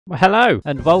Well, hello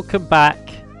and welcome back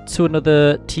to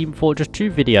another Team Fortress 2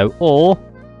 video, or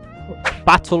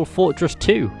Battle Fortress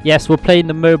 2. Yes, we're playing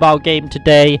the mobile game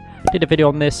today. I did a video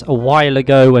on this a while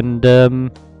ago and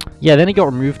yeah, then it got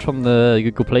removed from the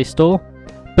Google Play Store,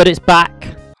 but it's back.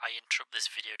 I interrupt this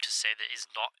video to say that it's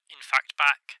not in fact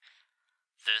back.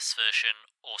 This version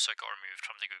also got removed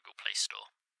from the Google Play Store.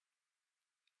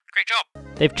 Great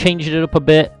job. They've changed it up a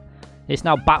bit. It's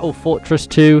now Battle Fortress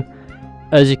 2.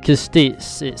 As you can see,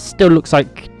 it still looks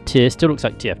like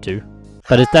TF2,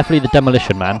 but it's definitely the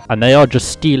Demolition Man, and they are just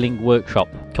stealing workshop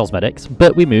cosmetics.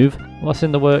 But we move. What's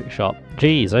in the workshop?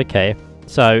 Jeez, okay.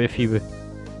 So if you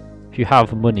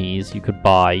have monies, you could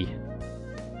buy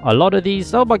a lot of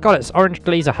these. Oh my god, it's orange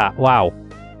glazer hat. Wow.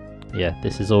 Yeah,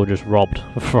 this is all just robbed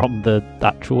from the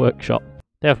actual workshop.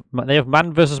 They have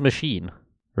man versus machine.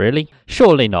 Really?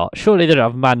 Surely not. Surely they don't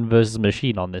have man versus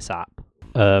machine on this app.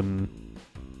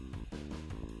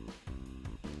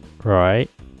 Right.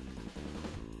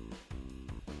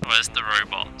 Where's the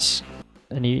robots?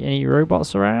 Any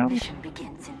robots around? Mission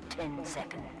begins in 10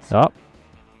 seconds. Oh.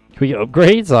 Can we get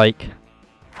upgrades? Like,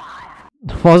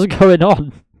 what's going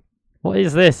on? What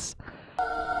is this?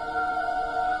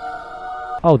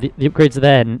 Oh, the upgrades are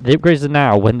there. The upgrades are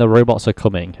now when the robots are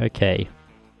coming. Okay.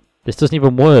 This doesn't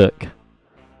even work.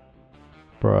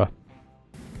 Bruh.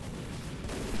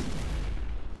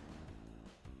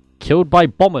 Killed by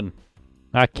bombing.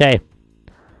 Okay.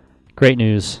 Great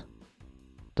news.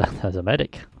 There's a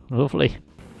medic. Lovely.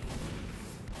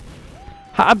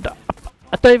 I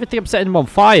don't even think I'm setting them on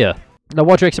fire. Now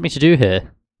what do you expect me to do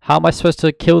here? How am I supposed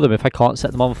to kill them if I can't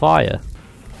set them on fire?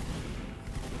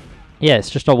 Yeah, it's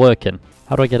just not working.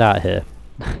 How do I get out of here?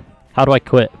 How do I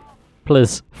quit?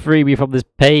 Please, free me from this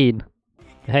pain.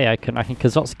 Hey, I can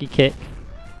Kazotsky kick.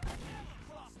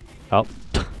 Oh.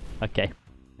 Okay.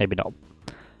 Maybe not.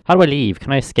 How do I leave?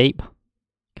 Can I escape?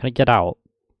 Can I get out?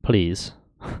 Please.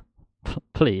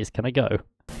 Please, can I go?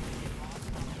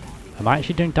 Am I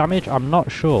actually doing damage? I'm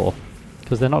not sure.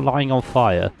 Because they're not lying on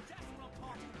fire.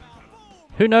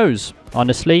 Who knows?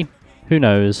 Honestly, who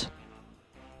knows?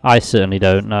 I certainly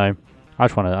don't know. I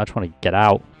just wanna get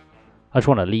out. I just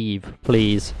wanna leave,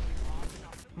 please.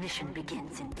 Mission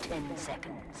begins in 10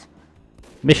 seconds.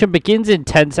 Mission begins in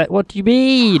 10 seconds? What do you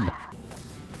mean?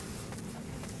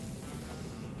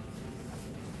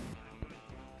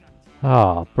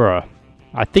 Oh, bruh.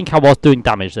 I think I was doing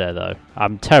damage there, though.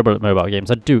 I'm terrible at mobile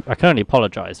games. I can only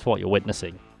apologise for what you're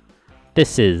witnessing.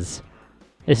 This is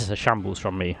a shambles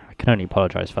from me. I can only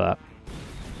apologise for that.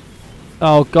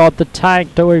 Oh god, the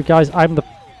tank! Don't worry, guys. I'm the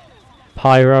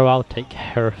pyro. I'll take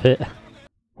care of it.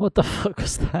 What the fuck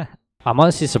was that? I'm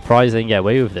honestly surprised they didn't get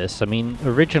away with this. I mean,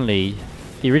 originally,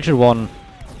 the original one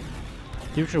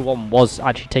was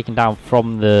actually taken down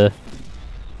from the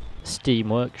Steam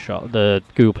Workshop, the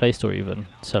Google Play Store even.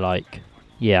 So like,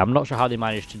 yeah, I'm not sure how they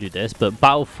managed to do this, but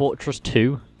Battle Fortress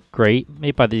 2, great,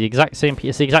 made by the exact same,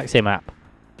 it's the exact same app.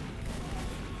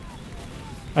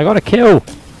 I got a kill!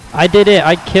 I did it!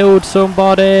 I killed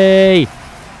somebody!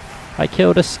 I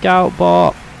killed a scout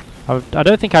bot! I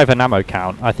don't think I have an ammo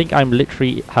count. I think I'm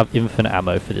literally have infinite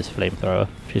ammo for this flamethrower,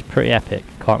 which is pretty epic,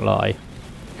 can't lie.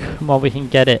 Come on, we can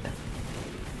get it.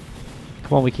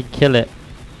 Come on, we can kill it.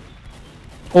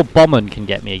 Or Bombin can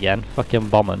get me again. Fucking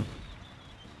Bombin.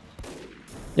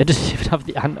 It doesn't even have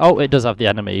the oh, it does have the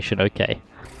animation. Okay.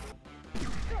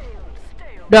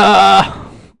 Ah!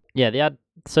 Yeah, they have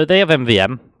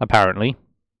MVM apparently.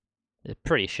 It's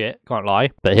pretty shit, can't lie.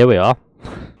 But here we are.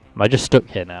 Am I just stuck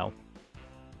here now?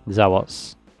 Is that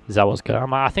what's going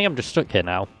on? I think I'm just stuck here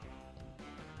now.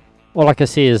 All I can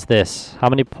see is this. How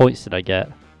many points did I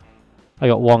get? I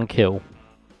got 1 kill.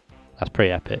 That's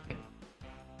pretty epic.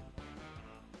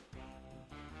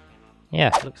 Yeah,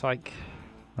 looks like...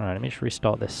 Alright, let me just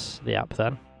restart the app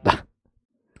then.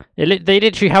 They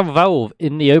literally have Valve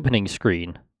in the opening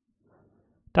screen.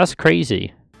 That's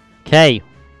crazy. Okay,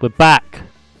 we're back.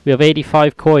 We have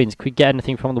 85 coins. Can we get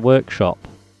anything from the workshop?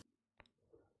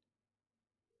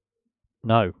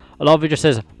 No. A lot of it just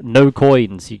says, no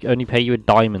coins. You only pay you with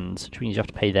diamonds, which means you have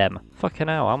to pay them. Fucking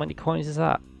hell, how many coins is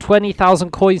that?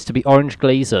 20,000 coins to be orange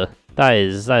glazer. That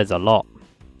is a lot.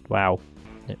 Wow.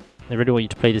 They really want you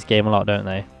to play this game a lot, don't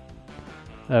they?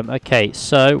 Okay,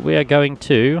 so we are going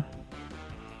to...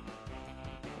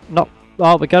 we're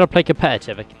going to play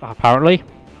competitive, apparently.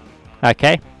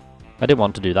 Okay. I didn't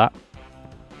want to do that.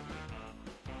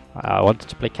 I wanted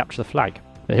to play capture the flag.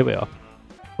 But here we are.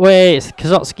 Wait, it's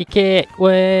Kazotsky kick.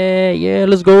 Wait, yeah,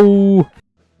 let's go.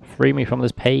 Free me from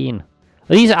this pain.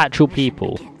 Are these actual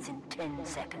people?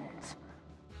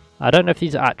 I don't know if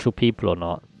these are actual people or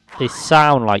not. They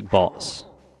sound like bots.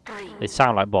 3, They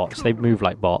sound like bots. They move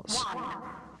like bots.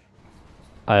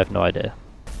 I have no idea.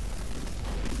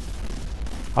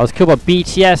 I was killed by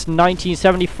BTS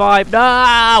 1975.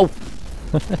 No!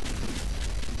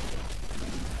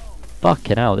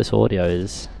 Fucking hell, this audio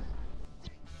is a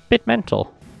bit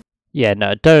mental. Yeah,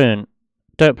 no, don't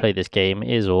play this game.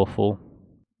 It is awful.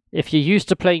 If you're used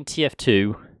to playing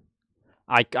TF2,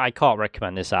 I can't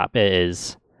recommend this app. It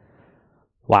is,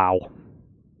 wow.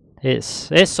 It's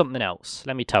something else.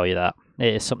 Let me tell you that.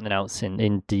 It is something else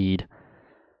indeed.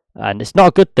 And it's not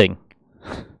a good thing.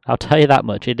 I'll tell you that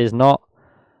much. It is not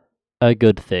a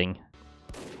good thing.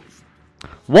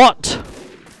 What?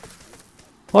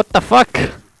 What the fuck?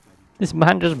 This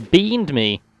man just beamed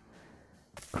me.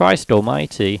 Christ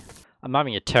almighty. I'm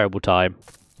having a terrible time.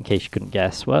 In case you couldn't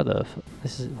guess. Where the f...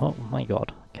 This is... Oh my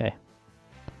god. Okay.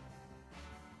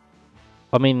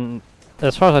 I mean,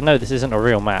 as far as I know, this isn't a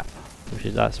real map. Which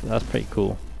is... That's pretty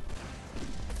cool.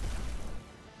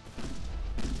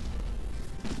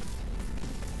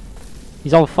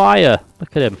 He's on fire!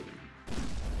 Look at him.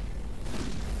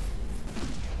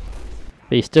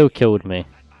 But he still killed me.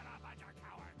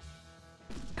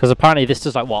 Because apparently this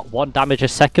does like, what, 1 damage a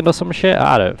second or some shit?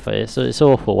 I don't know. It's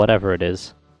awful, whatever it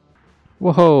is.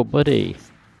 Whoa, buddy.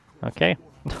 Okay.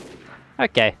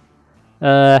 Okay.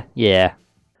 Yeah.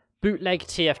 Bootleg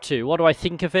Tf2. What do I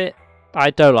think of it? I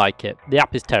don't like it. The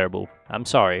app is terrible. I'm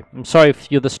sorry. I'm sorry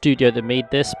if you're the studio that made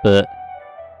this, but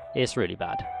it's really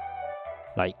bad.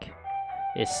 Like,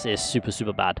 it's super,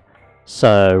 super bad.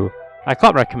 So, I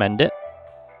can't recommend it.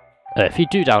 If you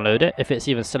do download it, if it's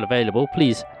even still available,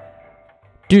 please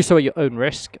do so at your own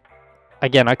risk.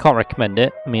 Again, I can't recommend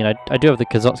it. I mean, I do have the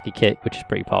Kozotsky kit, which is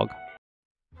pretty pog.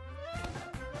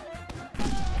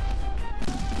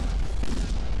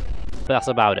 But that's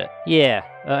about it. Yeah,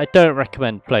 I don't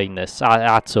recommend playing this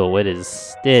at all. It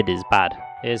is bad.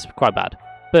 It is quite bad.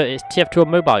 But it's TF2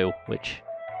 on mobile, which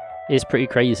is pretty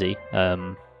crazy.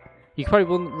 You could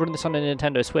probably run this on a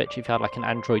Nintendo Switch if you had like an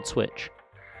Android Switch.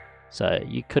 So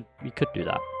you could do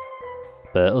that.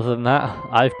 But other than that,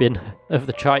 I've been Over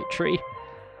the Chite Tree,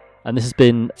 and this has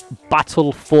been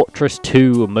Battle Fortress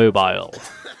 2 Mobile.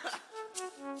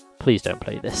 Please don't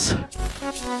play this.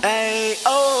 Hey,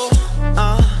 oh,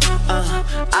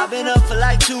 I've been up for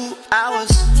like 2 hours.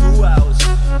 2 hours.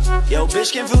 Yo,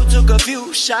 bitch came through, took a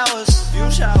few showers.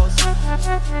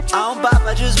 I don't bop,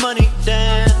 I just money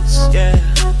dance. Yeah,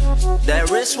 that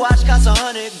wristwatch costs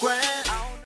 100 grand.